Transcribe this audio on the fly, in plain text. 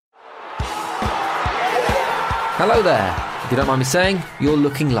Hello there. If you don't mind me saying, you're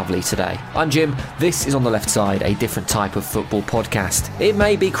looking lovely today. I'm Jim. This is On the Left Side, a different type of football podcast. It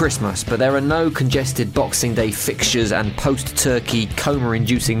may be Christmas, but there are no congested Boxing Day fixtures and post-Turkey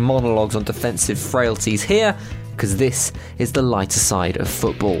coma-inducing monologues on defensive frailties here, because this is the lighter side of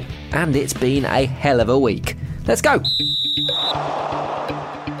football. And it's been a hell of a week. Let's go!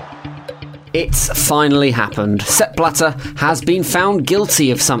 It's finally happened. Sepp Blatter has been found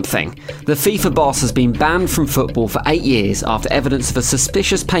guilty of something. The FIFA boss has been banned from football for 8 years after evidence of a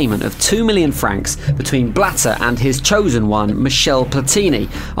suspicious payment of 2 million francs between Blatter and his chosen one, Michel Platini,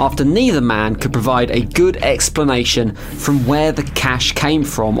 after neither man could provide a good explanation from where the cash came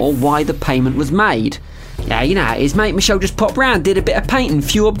from or why the payment was made. Yeah, you know how it is, mate. Michel just popped round, did a bit of painting,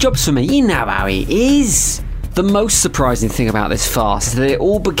 few odd jobs for me. You know how it is. The most surprising thing about this farce is that it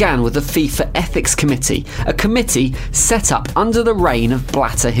all began with the FIFA Ethics Committee, a committee set up under the reign of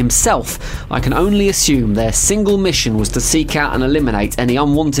Blatter himself. I can only assume their single mission was to seek out and eliminate any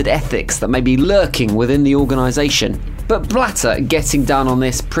unwanted ethics that may be lurking within the organisation. But Blatter getting done on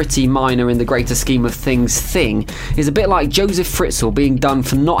this pretty minor in the greater scheme of things thing is a bit like Joseph Fritzl being done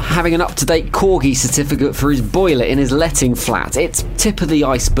for not having an up-to-date Corgi certificate for his boiler in his letting flat. It's tip of the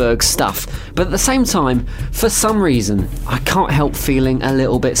iceberg stuff. But at the same time, for some reason, I can't help feeling a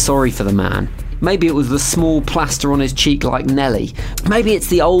little bit sorry for the man. Maybe it was the small plaster on his cheek like Nelly. Maybe it's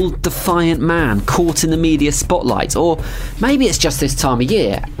the old defiant man caught in the media spotlight. Or maybe it's just this time of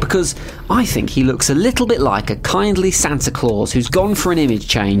year, because I think he looks a little bit like a kindly Santa Claus who's gone for an image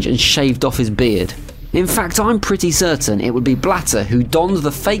change and shaved off his beard. In fact, I'm pretty certain it would be Blatter who donned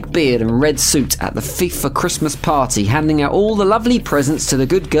the fake beard and red suit at the FIFA Christmas party, handing out all the lovely presents to the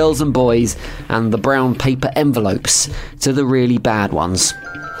good girls and boys and the brown paper envelopes to the really bad ones.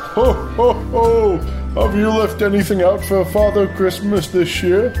 Ho, ho, ho! Have you left anything out for Father Christmas this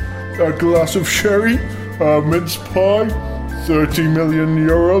year? A glass of sherry? A mince pie? 30 million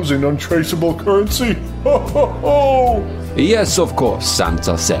euros in untraceable currency? Ho, ho, ho! Yes, of course,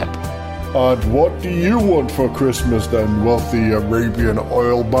 Santa Sepp. And what do you want for Christmas then, wealthy Arabian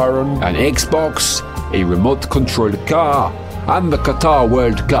oil baron? An Xbox, a remote-controlled car, and the Qatar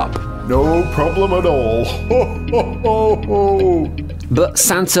World Cup. No problem at all. Ho, ho, ho, ho! But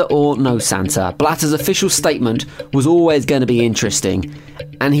Santa or no Santa, Blatter's official statement was always going to be interesting,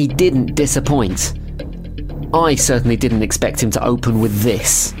 and he didn't disappoint. I certainly didn't expect him to open with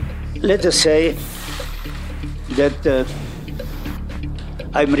this. Let us say that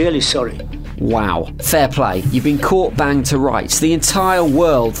I'm really sorry. Wow, fair play. You've been caught bang to rights. The entire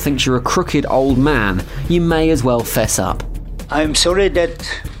world thinks you're a crooked old man. You may as well fess up. I'm sorry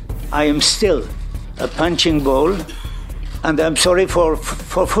that I am still a punching ball, and I'm sorry for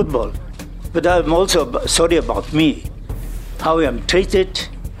football. But I'm also sorry about me, how I am treated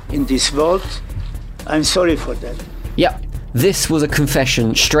in this world. I'm sorry for that. Yep, this was a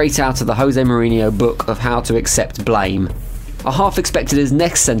confession straight out of the Jose Mourinho book of how to accept blame. I half expected his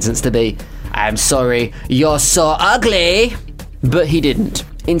next sentence to be, "I'm sorry, you're so ugly." But he didn't.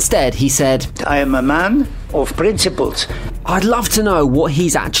 Instead, he said, I am a man of principles. I'd love to know what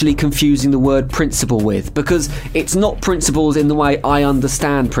he's actually confusing the word principle with, because it's not principles in the way I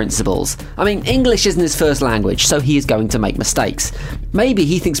understand principles. I mean, English isn't his first language, so he is going to make mistakes. Maybe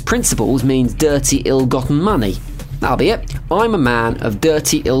he thinks principles means dirty, ill-gotten money. That'll be it. I'm a man of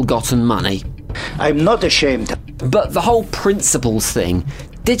dirty, ill-gotten money. I'm not ashamed. But the whole principles thing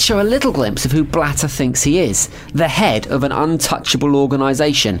did show a little glimpse of who Blatter thinks he is. The head of an untouchable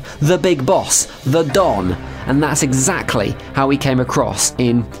organisation. The big boss. The Don. And that's exactly how he came across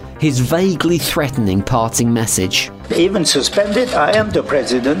in his vaguely threatening parting message. Even suspended, I am the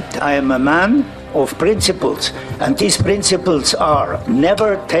president. I am a man of principles. And these principles are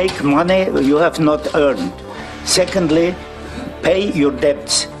never take money you have not earned. Secondly, pay your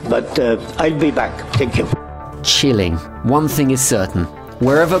debts. But I'll be back. Thank you. Chilling. One thing is certain.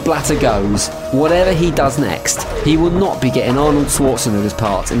 Wherever Blatter goes, whatever he does next, he will not be getting Arnold Schwarzenegger's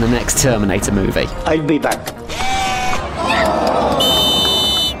part in the next Terminator movie. I'll be back.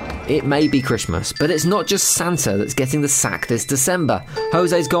 It may be Christmas, but it's not just Santa that's getting the sack this December.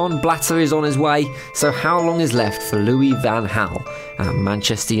 Jose's gone, Blatter is on his way, so how long is left for Louis van Gaal at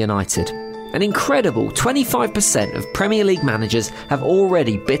Manchester United? An incredible 25% of Premier League managers have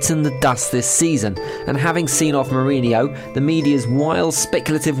already bitten the dust this season, and having seen off Mourinho, the media's wild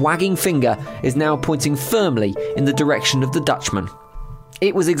speculative wagging finger is now pointing firmly in the direction of the Dutchman.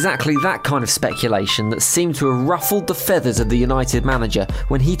 It was exactly that kind of speculation that seemed to have ruffled the feathers of the United manager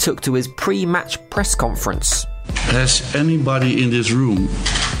when he took to his pre-match press conference. Has anybody in this room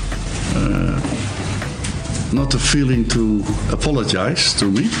not a feeling to apologize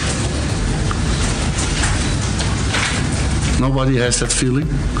to me? Nobody has that feeling.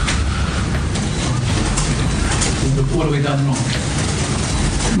 What have we done wrong?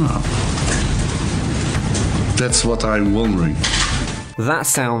 No. That's what I'm wondering. That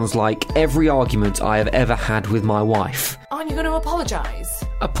sounds like every argument I have ever had with my wife. Aren't you going to apologise?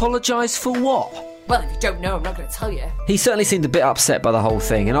 Apologise for what? Well, if you don't know, I'm not going to tell you. He certainly seemed a bit upset by the whole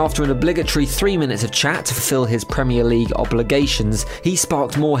thing, and after an obligatory 3 minutes of chat to fulfil his Premier League obligations, he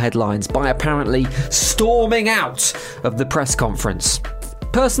sparked more headlines by apparently storming out of the press conference.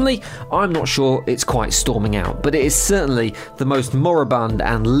 Personally, I'm not sure it's quite storming out, but it is certainly the most moribund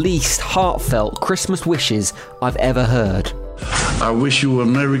and least heartfelt Christmas wishes I've ever heard. I wish you a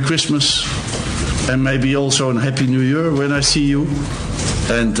Merry Christmas and maybe also a Happy New Year when I see you.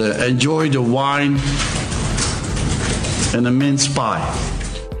 And enjoy the wine and a mince pie.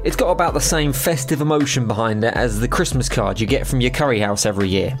 It's got about the same festive emotion behind it as the Christmas card you get from your curry house every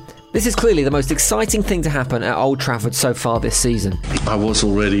year. This is clearly the most exciting thing to happen at Old Trafford so far this season. I was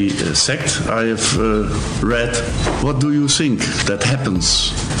already sacked. I have read, what do you think that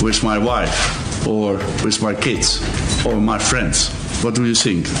happens with my wife or with my kids or my friends? What do you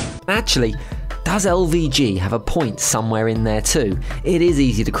think? Actually, does LVG have a point somewhere in there too? It is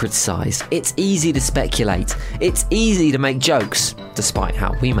easy to criticise, it's easy to speculate, it's easy to make jokes, despite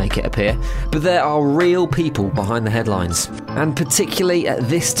how we make it appear, but there are real people behind the headlines. And particularly at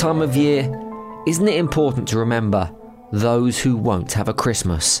this time of year, isn't it important to remember those who won't have a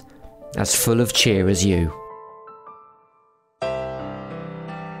Christmas as full of cheer as you?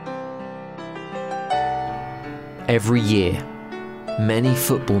 Every year, many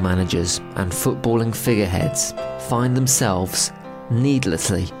football managers and footballing figureheads find themselves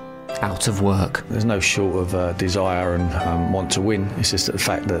needlessly out of work. There's no short of desire and want to win. It's just the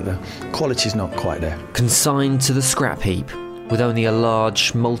fact that the quality's not quite there. Consigned to the scrap heap with only a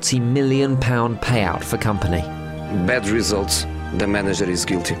large multi-million pound payout for company. Bad results, the manager is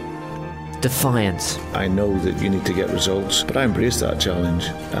guilty. Defiant. I know that you need to get results, but I embrace that challenge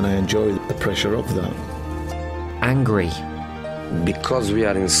and I enjoy the pressure of that. Angry. Because we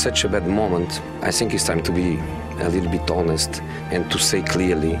are in such a bad moment, I think it's time to be a little bit honest and to say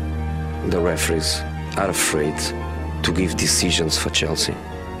clearly the referees are afraid to give decisions for Chelsea.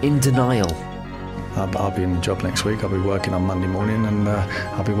 In denial. I'll be in the job next week. I'll be working on Monday morning and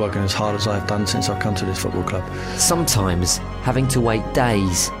I'll be working as hard as I've done since I've come to this football club. Sometimes having to wait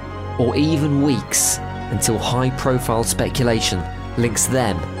days or even weeks until high-profile speculation links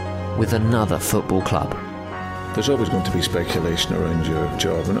them with another football club. There's always going to be speculation around your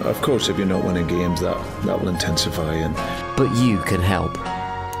job, and of course if you're not winning games that will intensify. But you can help.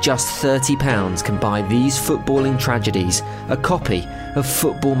 Just £30 can buy these footballing tragedies a copy of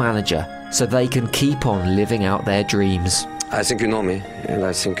Football Manager so they can keep on living out their dreams. I think you know me, and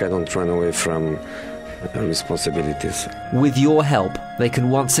I think I don't run away from responsibilities. With your help, they can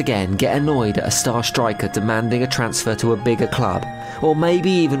once again get annoyed at a star striker demanding a transfer to a bigger club, or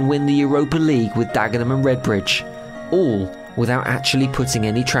maybe even win the Europa League with Dagenham and Redbridge, all without actually putting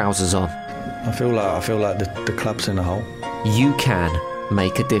any trousers on. I feel like the club's in a hole. You can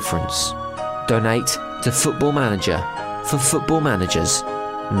make a difference. Donate to Football Manager for football managers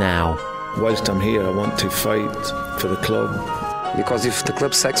now. Whilst I'm here, I want to fight for the club. Because if the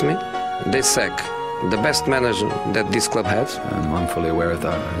club sacks me, they sack the best manager that this club has. I'm fully aware of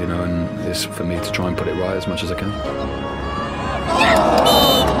that, and it's for me to try and put it right as much as I can.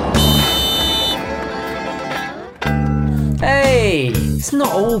 Hey, it's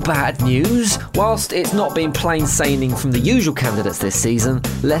not all bad news. Whilst it's not been plain sailing from the usual candidates this season,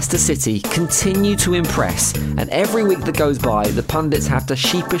 Leicester City continue to impress, and every week that goes by, the pundits have to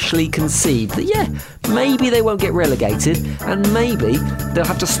sheepishly concede that, maybe they won't get relegated, and maybe they'll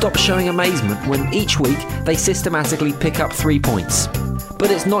have to stop showing amazement when each week they systematically pick up 3 points. But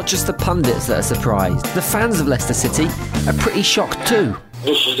it's not just the pundits that are surprised. The fans of Leicester City are pretty shocked too.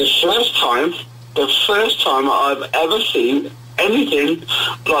 This is the first time I've ever seen anything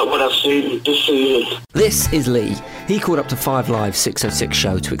like what I've seen this season. This is Lee. He called up to 5 Live 606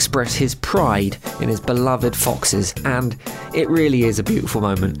 show to express his pride in his beloved Foxes, and it really is a beautiful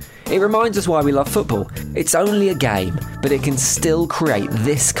moment. It reminds us why we love football. It's only a game, but it can still create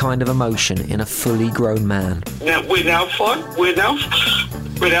this kind of emotion in a fully grown man. Now we're now 5 points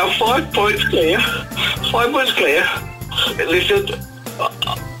clear. 5 points clear. Listen,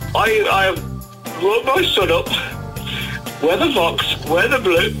 I have brought my son up. Where the fox, where the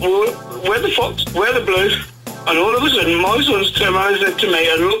blue, where the fox, where the blue, and all of a sudden my son's turned around and said to me,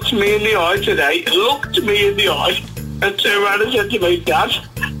 and looked me in the eye today, looked me in the eye, and turned around and said to me, Dad,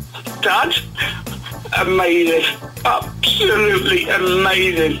 amazing, absolutely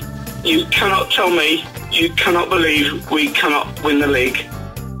amazing. You cannot tell me you cannot believe we cannot win the league.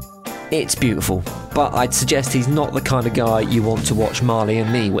 It's beautiful, but I'd suggest he's not the kind of guy you want to watch Marley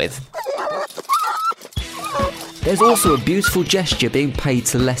and me with. There's also a beautiful gesture being paid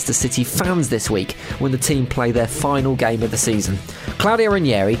to Leicester City fans this week when the team play their final game of the season. Claudio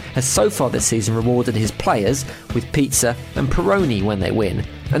Ranieri has so far this season rewarded his players with pizza and Peroni when they win,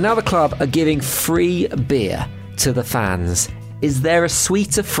 and now the club are giving free beer to the fans. Is there a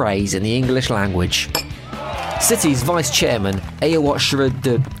sweeter phrase in the English language? City's vice chairman,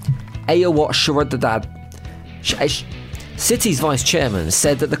 City's vice chairman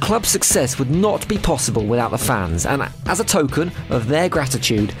said that the club's success would not be possible without the fans, and as a token of their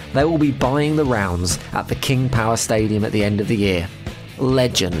gratitude, they will be buying the rounds at the King Power Stadium at the end of the year.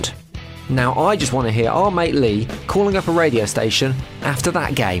 Legend. Now I just want to hear our mate Lee calling up a radio station after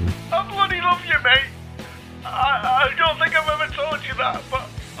that game. I bloody love you, mate. I don't think I've ever told you that, but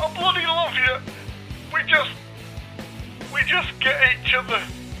I bloody love you. We just get each other.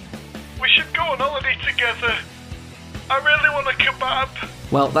 We should go on holiday together. I really want a kebab.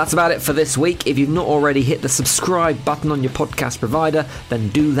 Well, that's about it for this week. If you've not already hit the subscribe button on your podcast provider, then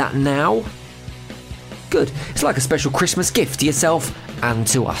do that now. Good. It's like a special Christmas gift to yourself and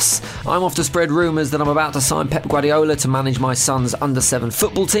to us. I'm off to spread rumours that I'm about to sign Pep Guardiola to manage my son's under-7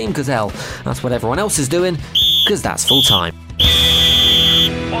 football team, because hell, that's what everyone else is doing, because that's full time.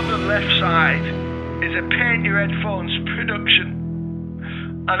 On the left side is a Paint Your Headphones production,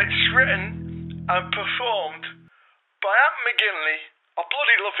 and it's written and performed by Ant McGinley. I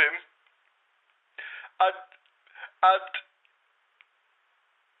bloody love him.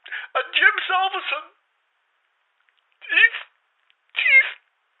 And Jim Salverson.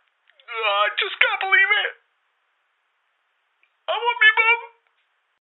 I just can't believe it.